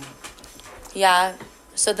time? Yeah.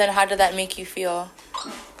 So then, how did that make you feel?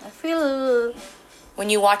 I feel when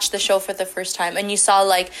you watched the show for the first time and you saw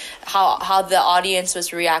like how the audience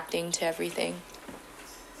was reacting to everything.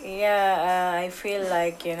 Yeah, I feel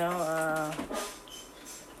like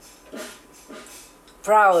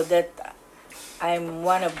proud that I'm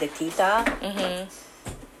one of the tita, and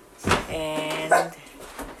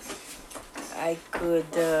I could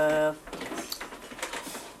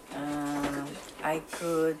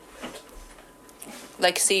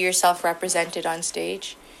like see yourself represented on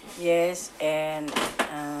stage. Yes, and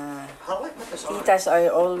titas are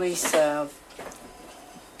always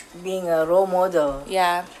being a role model.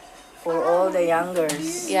 Yeah. For all the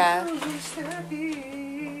youngers. Yeah.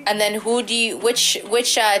 And then which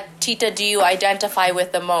tita do you identify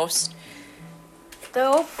with the most?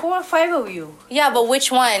 The 4 or 5 of you. Yeah, but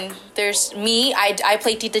which one? There's me. I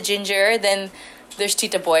play Tita Ginger. Then there's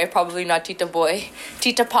Tita Boy. Probably not Tita Boy.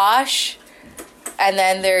 Tita Posh. And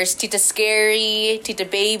then there's Tita Scary, Tita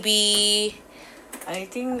Baby. I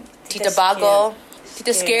think Tita Bago.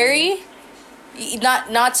 Tita Scary?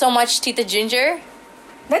 Not so much Tita Ginger.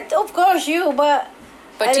 Not of course you, but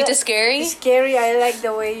Tita Scary? Scary, I like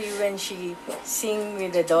the way when she sing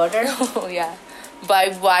with the daughter. Oh yeah.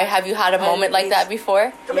 But why have you had a moment like that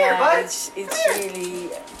before? It's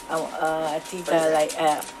really a tita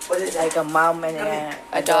like a mom and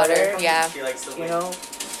a daughter. Yeah. You know,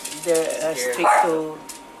 they're strict to.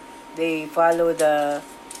 They follow the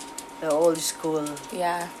old school.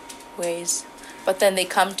 Yeah, ways. But then they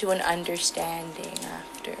come to an understanding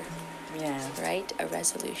after. Yeah. Right? A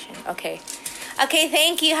resolution. Okay. Okay,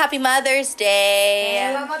 thank you. Happy Mother's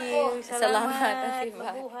Day. Thank you. Salamat. Okay, bye.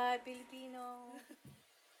 Mabuhay, Pilipino.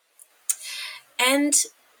 And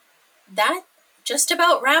that just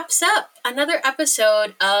about wraps up another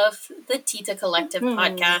episode of the Tita Collective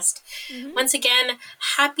podcast. Once again,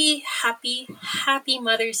 happy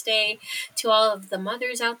Mother's Day to all of the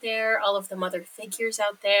mothers out there, all of the mother figures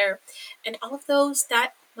out there, and all of those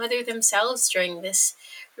that mother themselves during this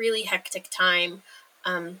really hectic time.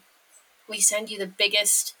 We send you the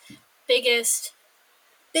biggest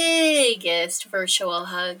virtual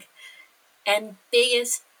hug and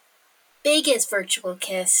biggest virtual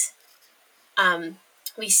kiss.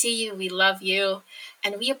 We see you, we love you,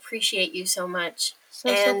 and we appreciate you so much.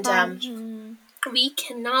 We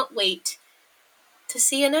cannot wait to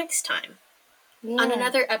see you next time on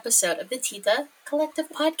another episode of the Tita Collective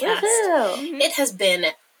podcast. It has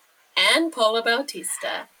been Ann Paula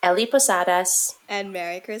Bautista, Ellie Posadas, and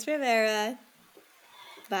Mary Chris Rivera.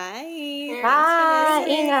 Bye. Bye.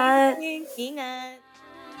 Ingat. Ingat.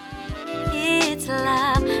 It's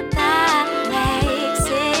love that makes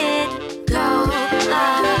it go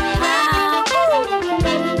around.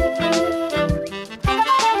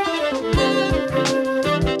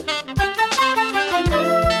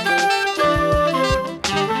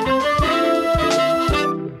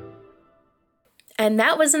 And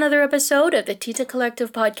that was another episode of the Tita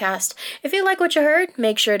Collective podcast. If you like what you heard,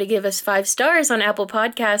 make sure to give us 5 stars on Apple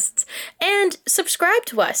Podcasts and subscribe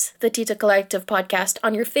to us, the Tita Collective podcast,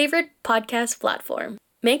 on your favorite podcast platform.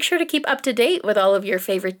 Make sure to keep up to date with all of your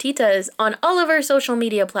favorite Titas on all of our social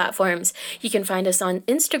media platforms. You can find us on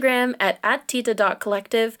Instagram at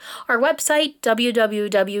 @tita.collective, our website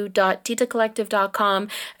www.titacollective.com,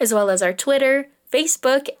 as well as our Twitter,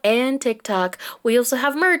 Facebook, and TikTok. We also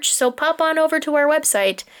have merch, so pop on over to our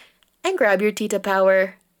website and grab your Tita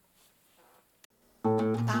power.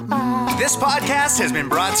 This podcast has been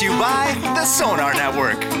brought to you by the Sonar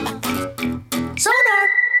Network.